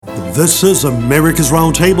This is America's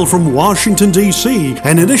Roundtable from Washington, D.C.,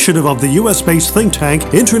 an initiative of the U.S.-based think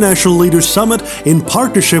tank International Leaders Summit in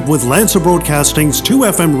partnership with Lancer Broadcasting's 2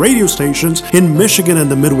 FM radio stations in Michigan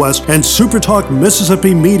and the Midwest and SuperTalk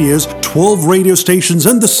Mississippi Media's 12 radio stations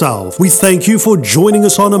in the South. We thank you for joining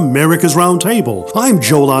us on America's Roundtable. I'm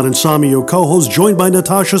Joel Adensami, your co-host, joined by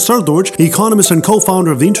Natasha Srdoc, economist and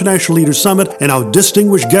co-founder of the International Leaders Summit, and our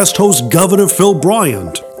distinguished guest host, Governor Phil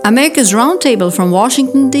Bryant. America's Roundtable from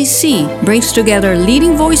Washington, D.C. brings together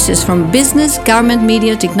leading voices from business, government,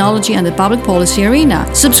 media, technology, and the public policy arena.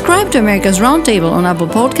 Subscribe to America's Roundtable on Apple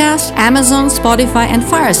Podcasts, Amazon, Spotify, and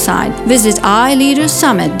Fireside. Visit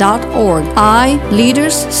iLeadersSummit.org,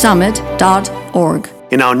 iLeadersSummit.org.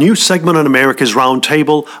 In our new segment on America's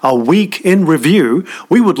Roundtable, A Week in Review,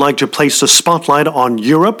 we would like to place the spotlight on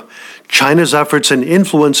Europe, China's efforts in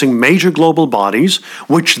influencing major global bodies,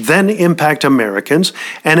 which then impact Americans,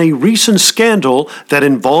 and a recent scandal that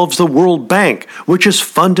involves the World Bank, which is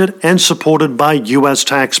funded and supported by U.S.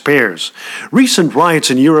 taxpayers. Recent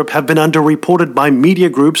riots in Europe have been underreported by media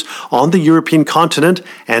groups on the European continent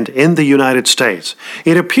and in the United States.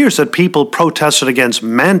 It appears that people protested against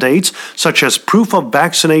mandates, such as proof of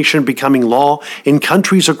vaccination becoming law in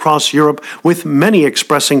countries across Europe, with many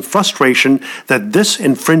expressing frustration that this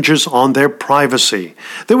infringes on their privacy.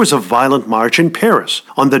 There was a violent march in Paris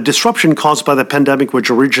on the disruption caused by the pandemic, which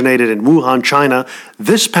originated in Wuhan, China.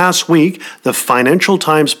 This past week, the Financial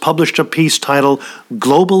Times published a piece titled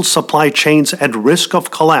 "Global Supply Chains at Risk of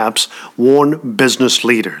Collapse Warn Business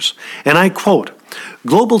Leaders." And I quote,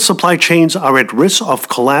 "Global supply chains are at risk of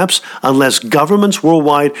collapse unless governments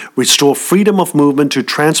worldwide restore freedom of movement to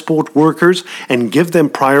transport workers and give them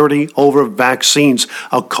priority over vaccines,"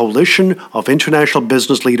 a coalition of international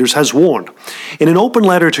business leaders has warned. In an open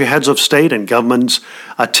letter to heads of state and governments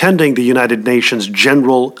attending the United Nations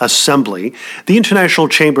General Assembly, the International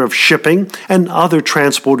Chamber of Shipping and other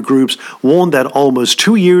transport groups warned that almost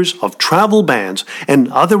 2 years of travel bans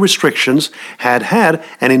and other restrictions had had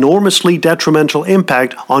an enormously detrimental impact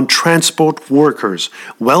on transport workers'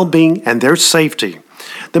 well-being and their safety.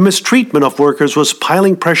 The mistreatment of workers was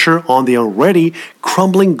piling pressure on the already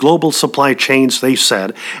crumbling global supply chains, they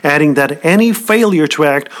said, adding that any failure to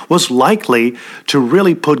act was likely to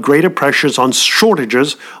really put greater pressures on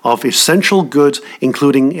shortages of essential goods,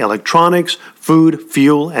 including electronics, food,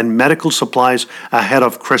 fuel, and medical supplies ahead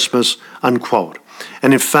of Christmas, unquote.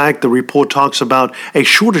 And in fact, the report talks about a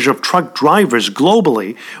shortage of truck drivers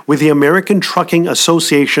globally, with the American Trucking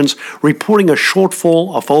Associations reporting a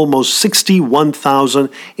shortfall of almost 61,000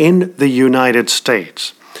 in the United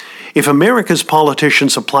States. If America's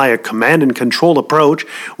politicians apply a command and control approach,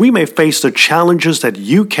 we may face the challenges that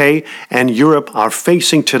UK and Europe are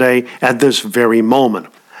facing today at this very moment.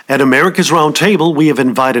 At America's Roundtable, we have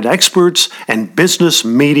invited experts and business,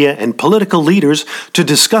 media, and political leaders to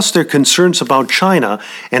discuss their concerns about China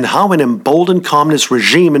and how an emboldened communist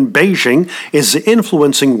regime in Beijing is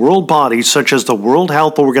influencing world bodies such as the World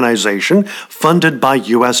Health Organization, funded by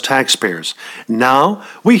U.S. taxpayers. Now,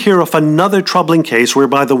 we hear of another troubling case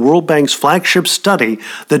whereby the World Bank's flagship study,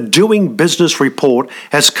 the Doing Business Report,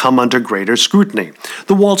 has come under greater scrutiny.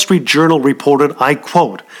 The Wall Street Journal reported, I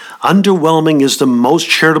quote, "Underwhelming is the most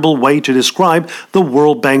charitable way to describe the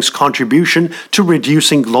World Bank's contribution to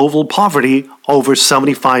reducing global poverty over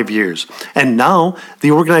 75 years. And now, the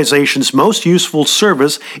organization's most useful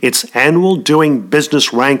service, its annual Doing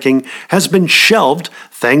Business ranking, has been shelved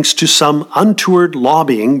thanks to some untoward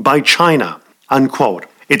lobbying by China," unquote.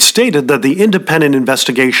 It stated that the independent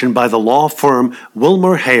investigation by the law firm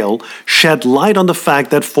WilmerHale shed light on the fact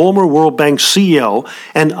that former World Bank CEO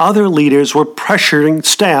and other leaders were pressuring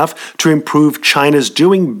staff to improve China's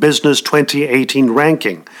Doing Business 2018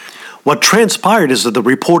 ranking. What transpired is that the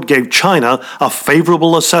report gave China a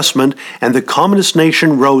favorable assessment, and the communist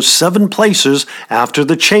nation rose 7 places after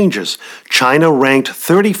the changes. China ranked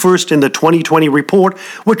 31st in the 2020 report,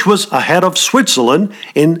 which was ahead of Switzerland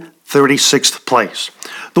in 36th place.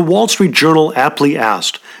 The Wall Street Journal aptly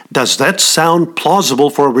asked, "Does that sound plausible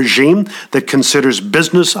for a regime that considers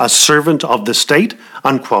business a servant of the state?"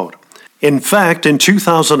 unquote. In fact, in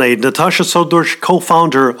 2008, Natasha Srdoc,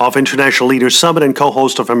 co-founder of International Leaders Summit and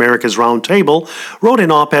co-host of America's Roundtable, wrote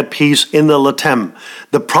an op-ed piece in the Le Temps,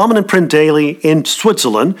 the prominent print daily in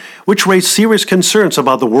Switzerland, which raised serious concerns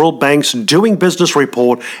about the World Bank's Doing Business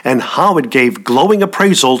report and how it gave glowing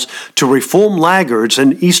appraisals to reform laggards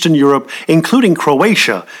in Eastern Europe, including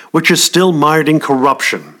Croatia, which is still mired in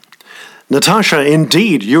corruption. Natasha,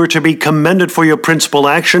 indeed, you're to be commended for your principled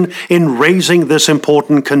action in raising this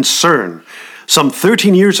important concern. Some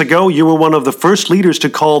 13 years ago, you were one of the first leaders to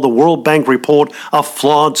call the World Bank report a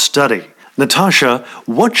flawed study. Natasha,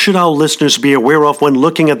 what should our listeners be aware of when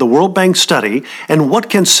looking at the World Bank study, and what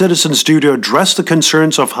can citizens do to address the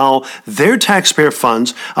concerns of how their taxpayer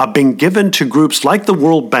funds are being given to groups like the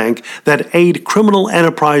World Bank that aid criminal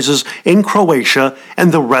enterprises in Croatia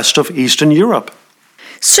and the rest of Eastern Europe?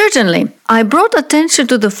 Certainly. I brought attention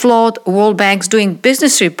to the flawed World Bank's Doing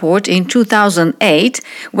Business report in 2008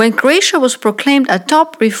 when Croatia was proclaimed a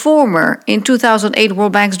top reformer in 2008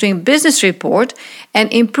 World Bank's Doing Business report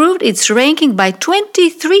and improved its ranking by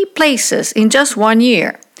 23 places in just 1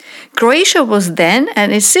 year. Croatia was then,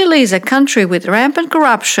 and it still is, a country with rampant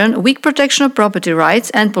corruption, weak protection of property rights,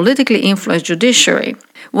 and politically influenced judiciary.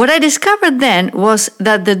 What I discovered then was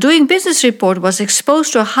that the Doing Business report was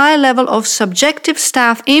exposed to a high level of subjective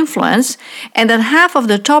staff influence, and that half of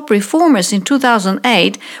the top reformers in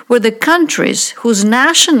 2008 were the countries whose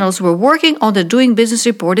nationals were working on the Doing Business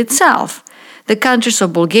report itself, the countries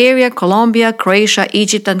of Bulgaria, Colombia, Croatia,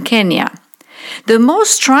 Egypt, and Kenya. The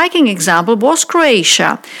most striking example was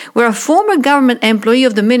Croatia, where a former government employee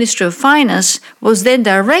of the Ministry of Finance was then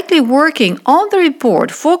directly working on the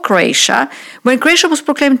report for Croatia when Croatia was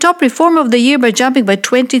proclaimed top reformer of the year by jumping by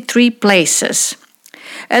 23 places.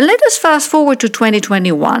 And let us fast forward to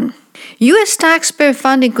 2021. U.S. taxpayer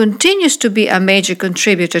funding continues to be a major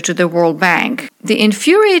contributor to the World Bank. The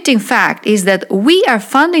infuriating fact is that we are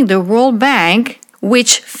funding the World Bank,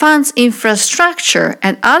 which funds infrastructure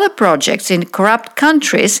and other projects in corrupt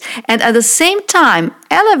countries, and at the same time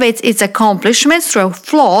elevates its accomplishments through a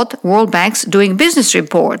flawed World Bank's Doing Business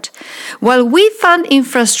report. While we fund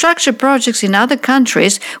infrastructure projects in other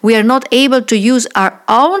countries, we are not able to use our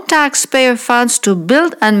own taxpayer funds to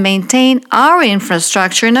build and maintain our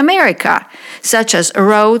infrastructure in America, such as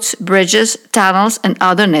roads, bridges, tunnels, and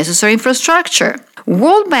other necessary infrastructure.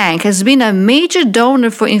 World Bank has been a major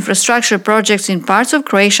donor for infrastructure projects in parts of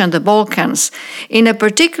Croatia and the Balkans. In a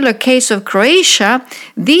particular case of Croatia,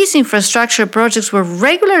 these infrastructure projects were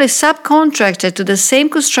regularly subcontracted to the same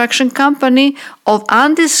construction company of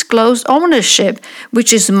undisclosed ownership,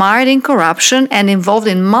 which is mired in corruption and involved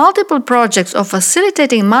in multiple projects of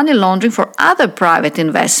facilitating money laundering for other private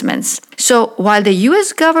investments. So, while the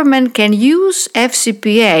U.S. government can use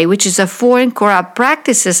FCPA, which is a Foreign Corrupt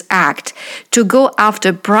Practices Act, to go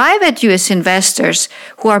after private U.S. investors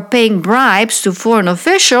who are paying bribes to foreign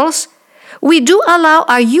officials, we do allow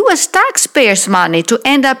our U.S. taxpayers' money to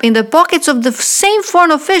end up in the pockets of the same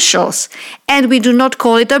foreign officials, and we do not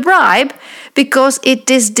call it a bribe because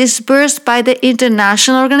it is disbursed by the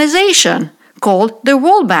international organization called the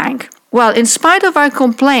World Bank. Well, in spite of our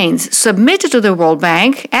complaints submitted to the World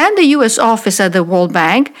Bank and the U.S. office at the World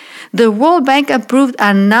Bank approved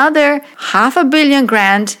another $500 million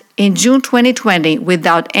grant in June 2020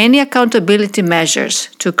 without any accountability measures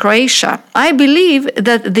to Croatia. I believe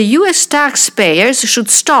that the U.S. taxpayers should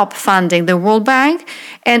stop funding the World Bank,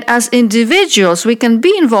 and as individuals we can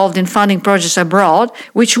be involved in funding projects abroad,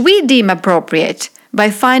 which we deem appropriate, by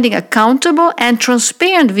finding accountable and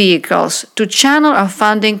transparent vehicles to channel our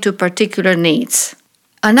funding to particular needs.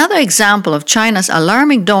 Another example of China's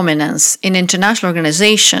alarming dominance in international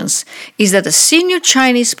organizations is that a senior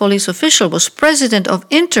Chinese police official was president of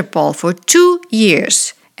Interpol for 2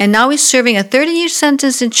 years and now is serving a 30-year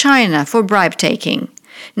sentence in China for bribe-taking.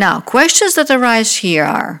 Now, questions that arise here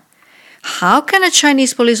are: how can a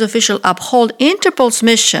Chinese police official uphold Interpol's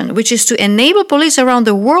mission, which is to enable police around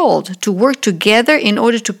the world to work together in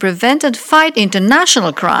order to prevent and fight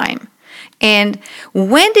international crime? And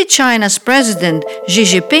when did China's President Xi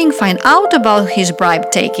Jinping find out about his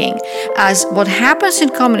bribe-taking? As what happens in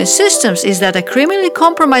communist systems is that a criminally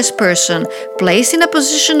compromised person placed in a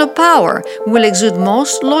position of power will exude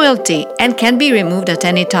most loyalty and can be removed at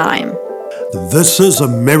any time. This is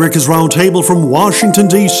America's Roundtable from Washington,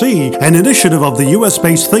 D.C., an initiative of the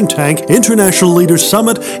U.S.-based think tank International Leaders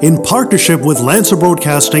Summit in partnership with Lancer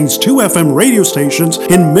Broadcasting's 2 FM radio stations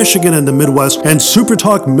in Michigan and the Midwest and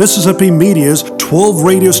SuperTalk Mississippi Media's 12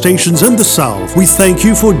 radio stations in the South. We thank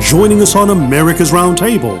you for joining us on America's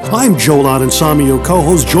Roundtable. I'm Joel Adensami, your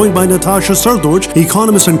co-host, joined by Natasha Srdoc,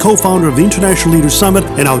 economist and co-founder of the International Leaders Summit,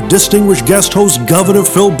 and our distinguished guest host, Governor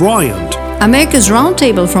Phil Bryant. America's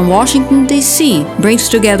Roundtable from Washington, D.C. brings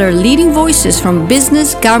together leading voices from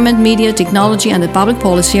business, government, media, technology, and the public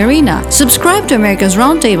policy arena. Subscribe to America's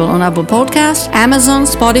Roundtable on Apple Podcasts, Amazon,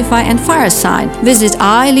 Spotify, and Fireside. Visit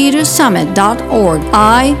iLeadersSummit.org,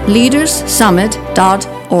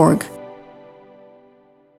 iLeadersSummit.org.